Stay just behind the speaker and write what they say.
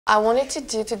I wanted to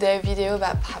do today a video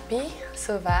about Puppy,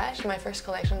 Sauvage, my first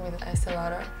collection with Estée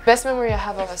Lauder. Best memory I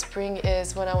have of a spring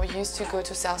is when I used to go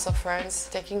to south of France,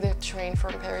 taking the train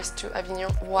from Paris to Avignon,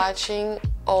 watching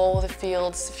all the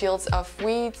fields of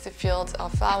weeds, the fields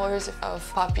of flowers, of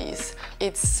poppies.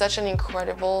 It's such an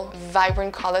incredible,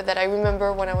 vibrant color that I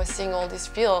remember when I was seeing all these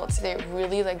fields, they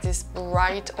really like this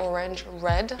bright orange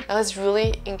red. That was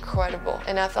really incredible.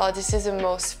 And I thought this is the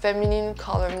most feminine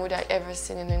color mood I ever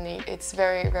seen in a nail. It's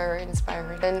very, very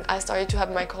inspiring. Then I started to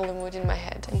have my color mood in my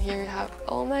head. And here you have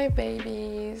all my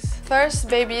babies. First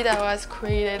baby that was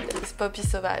created is Puppy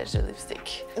Sauvage, the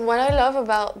lipstick. And what I love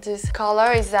about this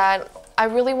color is that I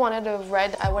really wanted a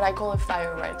red, what I call a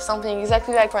fire red. Something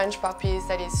exactly like French poppies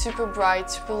that is super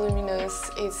bright, super luminous.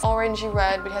 It's orangey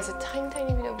red, but it has a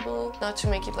tiny bit of blue, not to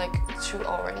make it like too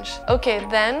orange. Okay,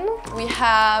 then we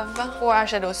have 4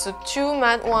 eyeshadows, so 2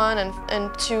 matte one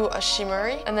and 2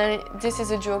 shimmery. And then this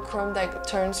is a duochrome that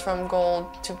turns from gold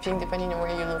to pink depending on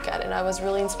where you look at it. And I was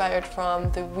really inspired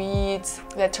from the weeds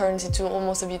that turns into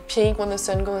almost a bit pink when the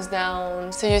sun goes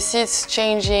down. So you see it's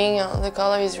changing. The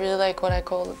color is really like what I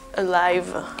call alive.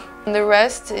 And the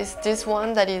rest is this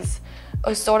one that is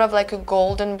a sort of like a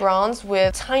golden bronze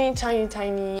with tiny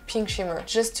pink shimmer,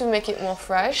 just to make it more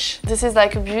fresh. This is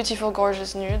like a beautiful,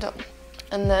 gorgeous nude.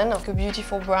 And then like a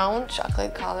beautiful brown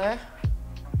chocolate color.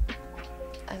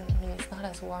 I mean, it's not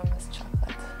as warm as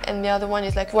chocolate. And the other one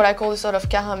is like what I call a sort of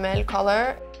caramel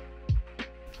color.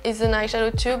 It's an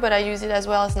eyeshadow too, but I use it as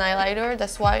well as an highlighter.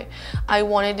 That's why I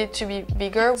wanted it to be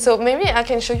bigger. So maybe I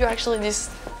can show you actually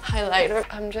this highlighter.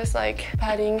 I'm just like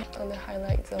patting on the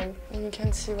highlight zone. And you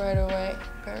can see right away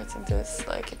compared to this,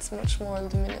 like it's much more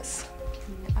luminous.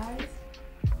 The eyes.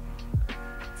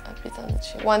 A bit on the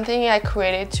chin. One thing I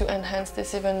created to enhance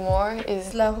this even more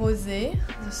is La Rosée,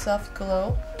 the soft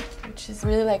glow, which is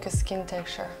really like a skin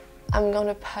texture. I'm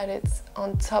gonna pat it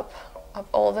on top of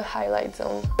all the highlight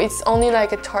zone. It's only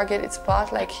like a targeted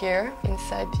spot, like here,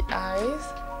 inside the eyes,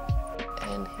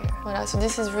 and here. Voilà, so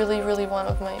this is really one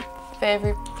of my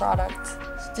favorite products.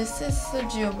 So this is a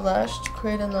Geo blush to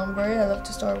create an ombre. I love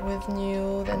to start with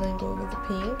nude and then go with the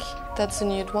pink. That's the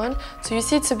nude one. So you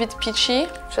see it's a bit peachy,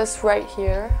 just right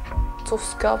here, to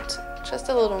sculpt just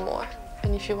a little more.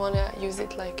 And if you want to use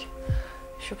it like,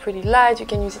 if you're pretty light, you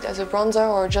can use it as a bronzer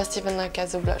or just even like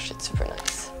as a blush. It's super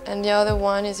nice. And the other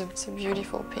one is a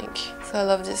beautiful pink. So I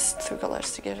love these 2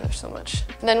 colors together so much.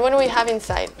 And then what do we have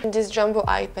inside? This jumbo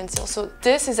eye pencil. So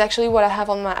this is actually what I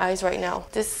have on my eyes right now.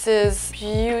 This is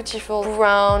beautiful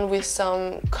brown with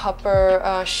some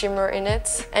copper shimmer in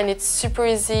it. And it's super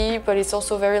easy, but it's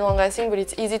also very long lasting, but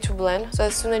it's easy to blend. So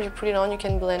as soon as you put it on, you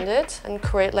can blend it and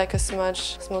create like a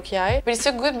smudge smoky eye. But it's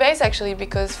a good base actually,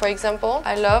 because for example,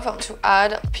 I love to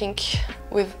add pink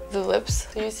with the lips.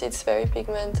 So you see it's very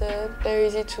pigmented, very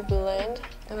easy to blend,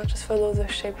 and I'll just follow the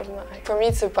shape of my eye. For me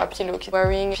it's a puppy look,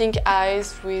 wearing pink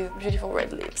eyes with beautiful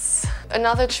red lips.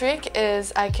 Another trick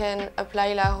is I can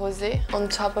apply La Rosée on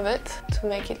top of it to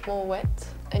make it more wet,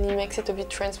 and it makes it a bit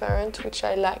transparent, which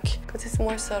I like because it's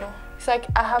more subtle. It's like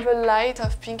I have a light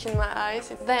of pink in my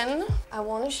eyes. Then I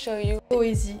want to show you So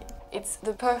Easy. It's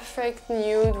the perfect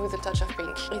nude with a touch of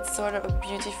pink. It's sort of a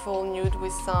beautiful nude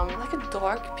with some, like a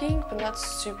dark pink, but not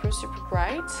super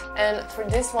bright. And for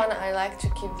this one, I like to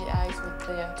keep the eyes with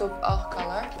the taupe or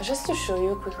color. Just to show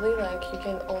you quickly, like you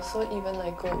can also even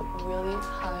like go really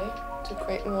high to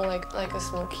create more like a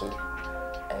smoky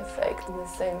effect. The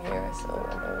same here, so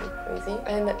I'm really crazy.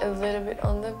 And a little bit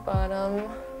on the bottom.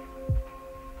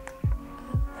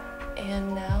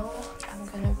 And now I'm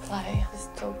gonna apply this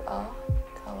taupe or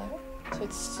color. So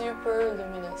it's super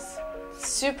luminous,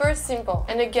 super simple.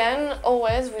 And again,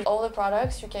 always with all the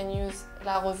products, you can use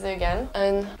La Rosée again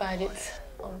and pat it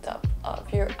on top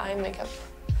of your eye makeup,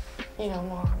 you know,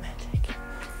 more romantic.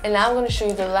 And now I'm going to show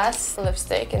you the last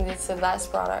lipstick, and it's the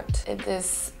last product. It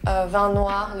is a Vin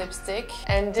Noir lipstick,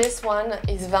 and this one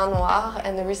is Vin Noir,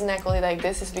 and the reason I call it like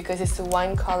this is because it's a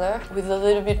wine color with a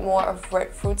little bit more of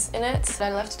red fruits in it. What I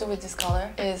love to do with this color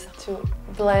is to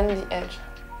blend the edge.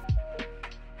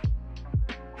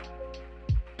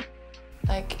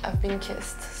 Like I've been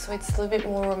kissed, so it's a little bit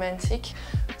more romantic.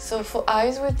 So for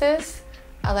eyes with this,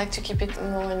 I like to keep it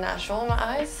more natural, my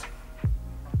eyes.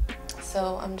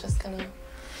 So I'm just gonna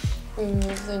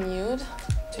remove the nude.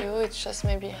 It's just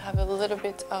maybe have a little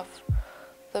bit of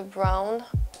the brown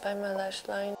by my lash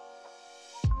line.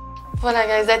 Voilà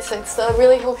guys, that's it. So I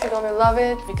really hope you're gonna love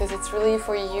it because it's really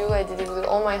for you. I did it with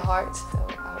all my heart, so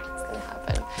I hope it's gonna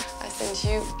happen. I send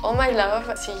you all my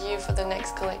love. See you for the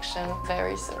next collection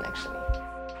very soon actually.